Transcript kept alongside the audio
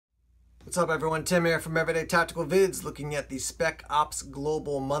What's up everyone, Tim here from Everyday Tactical Vids, looking at the Spec Ops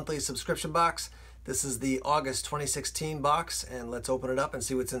Global monthly subscription box. This is the August 2016 box, and let's open it up and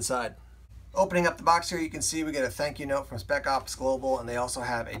see what's inside. Opening up the box here, you can see we get a thank you note from Spec Ops Global, and they also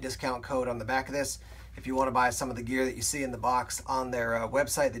have a discount code on the back of this. If you want to buy some of the gear that you see in the box on their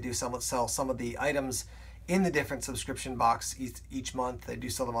website, they do sell some of the items in the different subscription box each month. They do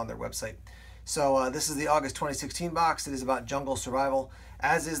sell them on their website. So this is the August 2016 box. It is about jungle survival.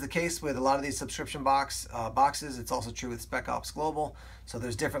 As is the case with a lot of these subscription boxes, it's also true with Spec Ops Global. So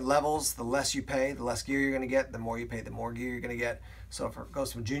there's different levels. The less you pay, the less gear you're going to get. The more you pay, the more gear you're going to get. So if it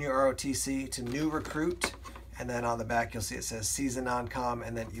goes from Junior ROTC to New Recruit, and then on the back you'll see it says Season Non-Com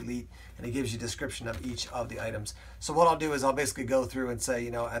and then Elite, and it gives you a description of each of the items. So what I'll do is I'll basically go through and say, you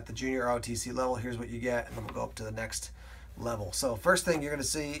know, at the Junior ROTC level, here's what you get, and then we'll go up to the next level. So first thing you're going to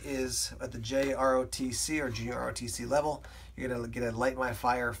see is at the JROTC or Junior ROTC level, you're going to get a Light My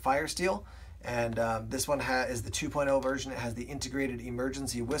Fire fire steel, and this one is the 2.0 version. It has the integrated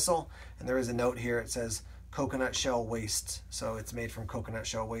emergency whistle, and there is a note here. It says coconut shell waste, so it's made from coconut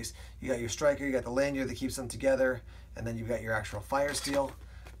shell waste. You got your striker, you got the lanyard that keeps them together, and then you've got your actual fire steel.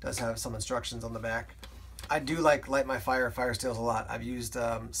 It does have some instructions on the back. I do like Light My Fire steels a lot. I've used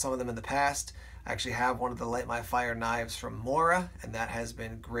some of them in the past. I actually have one of the Light My Fire knives from Mora, and that has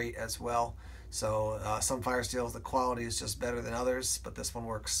been great as well. So some fire steels, the quality is just better than others, but this one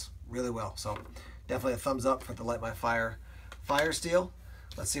works really well. So definitely a thumbs up for the Light My Fire steel.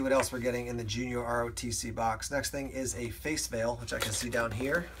 Let's see what else we're getting in the Junior ROTC box. Next thing is a face veil, which I can see down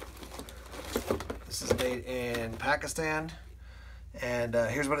here. This is made in Pakistan. And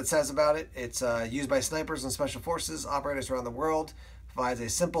here's what it says about it. It's used by snipers and special forces operators around the world. Provides a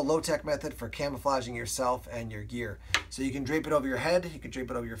simple low-tech method for camouflaging yourself and your gear. So you can drape it over your head, you can drape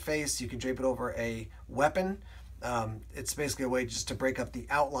it over your face, you can drape it over a weapon. It's basically a way just to break up the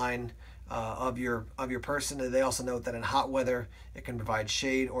outline of your person. And they also note that in hot weather, it can provide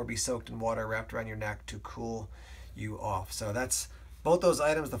shade or be soaked in water wrapped around your neck to cool you off. So that's both those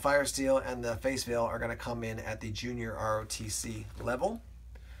items, the fire steel and the face veil, are going to come in at the Junior ROTC level.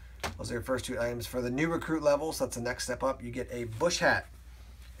 Those are your first two items. For the New Recruit level, so that's the next step up, you get a bush hat.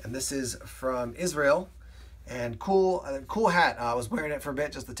 And this is from Israel. And cool hat. I was wearing it for a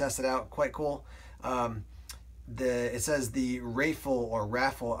bit just to test it out. Quite cool. It says the Raful or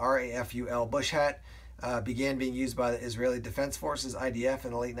Raful, R-A-F-U-L bush hat began being used by the Israeli Defense Forces, IDF,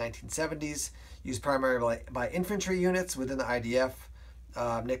 in the late 1970s. Used primarily by infantry units within the IDF.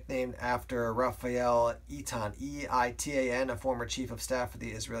 Nicknamed after Raphael Eitan, E-I-T-A-N, a former chief of staff for the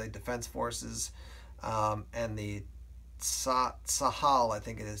Israeli Defense Forces, and the Tzahal, I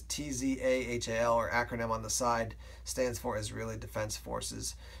think it is, T-Z-A-H-A-L, or acronym on the side, stands for Israeli Defense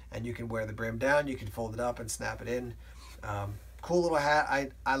Forces. And you can wear the brim down, you can fold it up and snap it in. Cool little hat.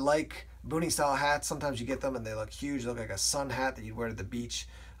 I like boonie style hats. Sometimes you get them and they look huge. They look like a sun hat that you'd wear to the beach.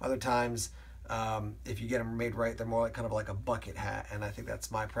 Other times, if you get them made right, they're more like kind of like a bucket hat, and I think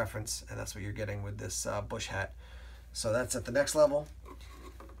that's my preference, and that's what you're getting with this bush hat. So that's at the next level.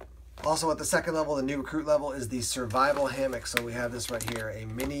 Also at the second level, the New Recruit level, is the survival hammock. So we have this right here, a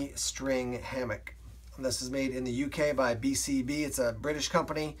mini string hammock. And this is made in the UK by BCB. It's a British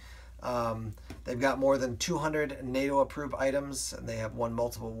company. They've got more than 200 NATO approved items, and they have won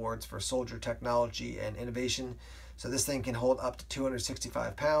multiple awards for soldier technology and innovation. So this thing can hold up to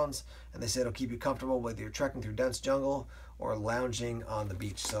 265 pounds, and they say it'll keep you comfortable whether you're trekking through dense jungle or lounging on the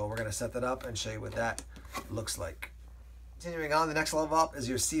beach. So we're going to set that up and show you what that looks like. Continuing on, the next level up is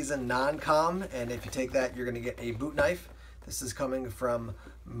your Season Non-Com, and if you take that, you're going to get a boot knife. This is coming from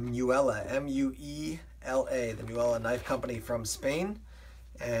Muela, M-U-E-L-A, the Muela Knife Company from Spain.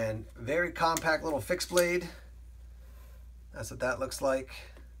 And very compact little fixed blade. That's what that looks like.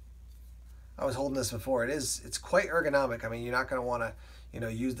 I was holding this before. It's quite ergonomic. I mean, you're not going to want to, you know,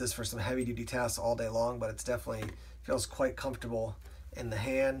 use this for some heavy duty tasks all day long, but it's definitely feels quite comfortable in the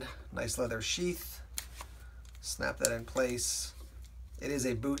hand. Nice leather sheath. Snap that in place. It is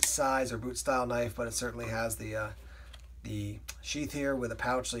a boot size or boot style knife, but it certainly has the sheath here with a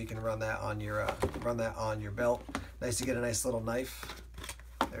pouch, so you can run that on your belt. Nice to get a nice little knife.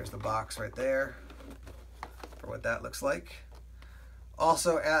 There's the box right there for what that looks like.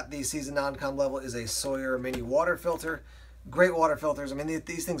 Also at the Season Non-Com level is a Sawyer mini water filter. Great water filters. I mean,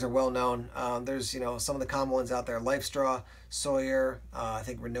 these things are well known. There's, you know, some of the common ones out there, LifeStraw, Sawyer, I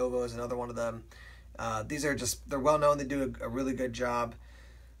think Renovo is another one of them. These are just, they're well known. They do a really good job.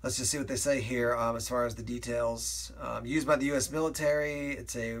 Let's just see what they say here as far as the details. Used by the U.S. military.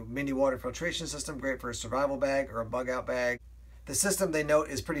 It's a mini water filtration system, great for a survival bag or a bug out bag. The system, they note,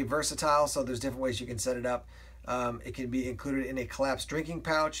 is pretty versatile, so there's different ways you can set it up. It can be included in a collapsed drinking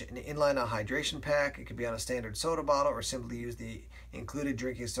pouch, an inline hydration pack. It could be on a standard soda bottle, or simply use the included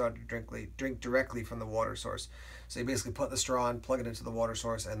drinking straw to drink directly from the water source. So you basically put the straw in, plug it into the water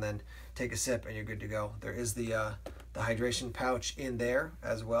source, and then take a sip, and you're good to go. There is the hydration pouch in there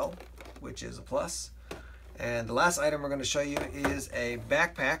as well, which is a plus. And the last item we're going to show you is a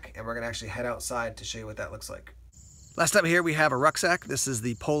backpack, and we're going to actually head outside to show you what that looks like. Last up here we have a rucksack. This is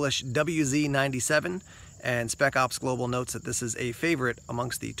the Polish WZ97, and Spec Ops Global notes that this is a favorite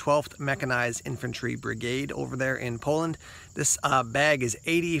amongst the 12th Mechanized Infantry Brigade over there in Poland. This bag is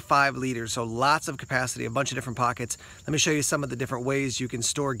 85 liters, so lots of capacity, a bunch of different pockets. Let me show you some of the different ways you can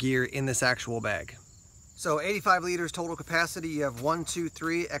store gear in this actual bag. So 85 liters total capacity. You have 1, 2,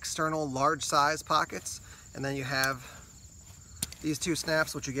 3 external large size pockets, and then you have these 2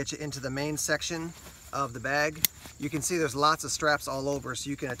 snaps, which will get you into the main section of the bag. You can see there's lots of straps all over, so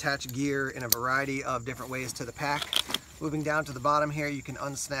you can attach gear in a variety of different ways to the pack. Moving down to the bottom here, you can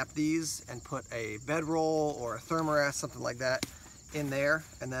unsnap these and put a bedroll or a thermarest, something like that, in there.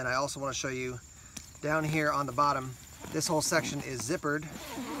 And then I also want to show you down here on the bottom, this whole section is zippered,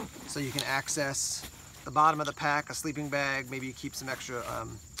 so you can access the bottom of the pack, a sleeping bag, maybe you keep some extra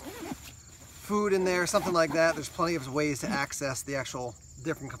food in there, something like that. There's plenty of ways to access the actual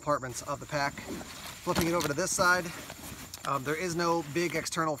different compartments of the pack. Flipping it over to this side, there is no big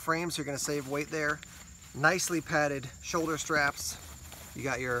external frame, so you're going to save weight there. Nicely padded shoulder straps. You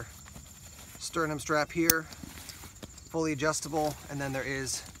got your sternum strap here, fully adjustable, and then there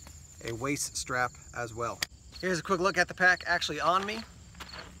is a waist strap as well. Here's a quick look at the pack actually on me.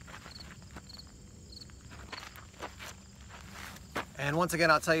 And once again,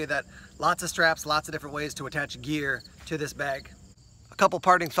 I'll tell you that lots of straps, lots of different ways to attach gear to this bag. A couple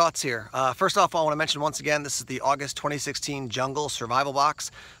parting thoughts here. First off, I want to mention once again, this is the August 2016 Jungle Survival Box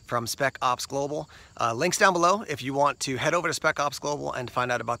from Spec Ops Global. Links down below if you want to head over to Spec Ops Global and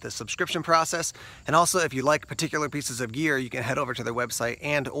find out about the subscription process. And also, if you like particular pieces of gear, you can head over to their website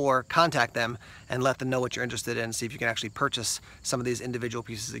and or contact them and let them know what you're interested in, see if you can actually purchase some of these individual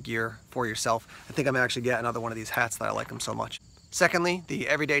pieces of gear for yourself. I think I'm gonna actually get another one of these hats that I like them so much. Secondly, the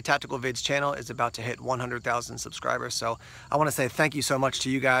Everyday Tactical Vids channel is about to hit 100,000 subscribers, so I want to say thank you so much to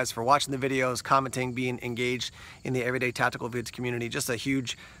you guys for watching the videos, commenting, being engaged in the Everyday Tactical Vids community. Just a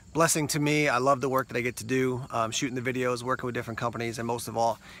huge blessing to me. I love the work that I get to do, shooting the videos, working with different companies, and most of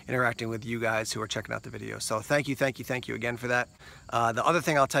all, interacting with you guys who are checking out the videos. So thank you again for that. The other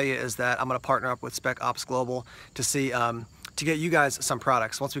thing I'll tell you is that I'm going to partner up with Spec Ops Global to see to get you guys some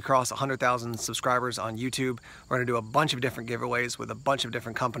products. Once we cross 100,000 subscribers on YouTube, we're going to do a bunch of different giveaways with a bunch of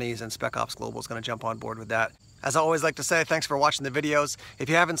different companies, and Spec Ops Global is going to jump on board with that. As I always like to say, thanks for watching the videos. If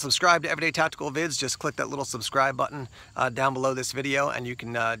you haven't subscribed to Everyday Tactical Vids, just click that little subscribe button down below this video, and you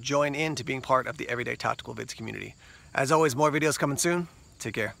can join in to being part of the Everyday Tactical Vids community. As always, more videos coming soon.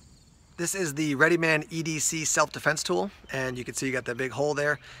 Take care. This is the ReadyMan EDC self-defense tool, and you can see you got that big hole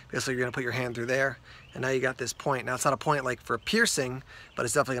there. Basically, you're gonna put your hand through there, and now you got this point. Now, it's not a point like for piercing, but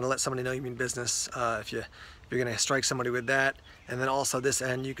it's definitely gonna let somebody know you mean business if you're gonna strike somebody with that. And then also this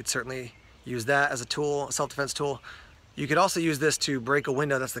end, you could certainly use that as a tool, a self-defense tool. You could also use this to break a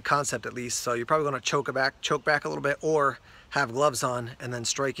window. That's the concept, at least. So you're probably gonna choke back a little bit, or have gloves on and then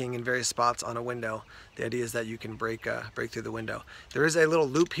striking in various spots on a window. The idea is that you can break through the window. There is a little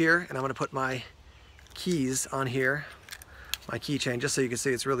loop here, and I'm gonna put my keys on here, my keychain, just so you can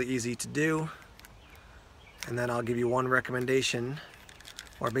see it's really easy to do. And then I'll give you one recommendation,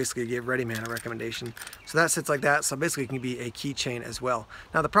 or basically give ReadyMan a recommendation. So that sits like that, so basically it can be a keychain as well.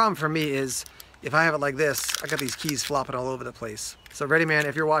 Now the problem for me is, if I have it like this, I got these keys flopping all over the place. So ReadyMan,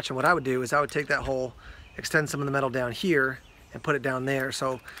 if you're watching, what I would do is I would take that hole, extend some of the metal down here, and put it down there,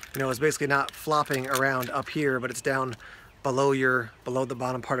 so it's basically not flopping around up here, but it's down below the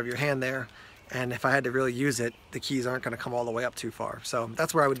bottom part of your hand there. And if I had to really use it, the keys aren't going to come all the way up too far. So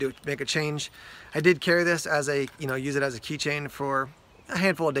that's where I would do it, make a change. I did carry this as a use it as a keychain for a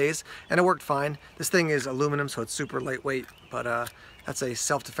handful of days, and it worked fine. This thing is aluminum, so it's super lightweight, but that's a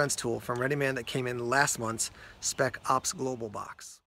self-defense tool from ReadyMan that came in last month's Spec Ops Global box.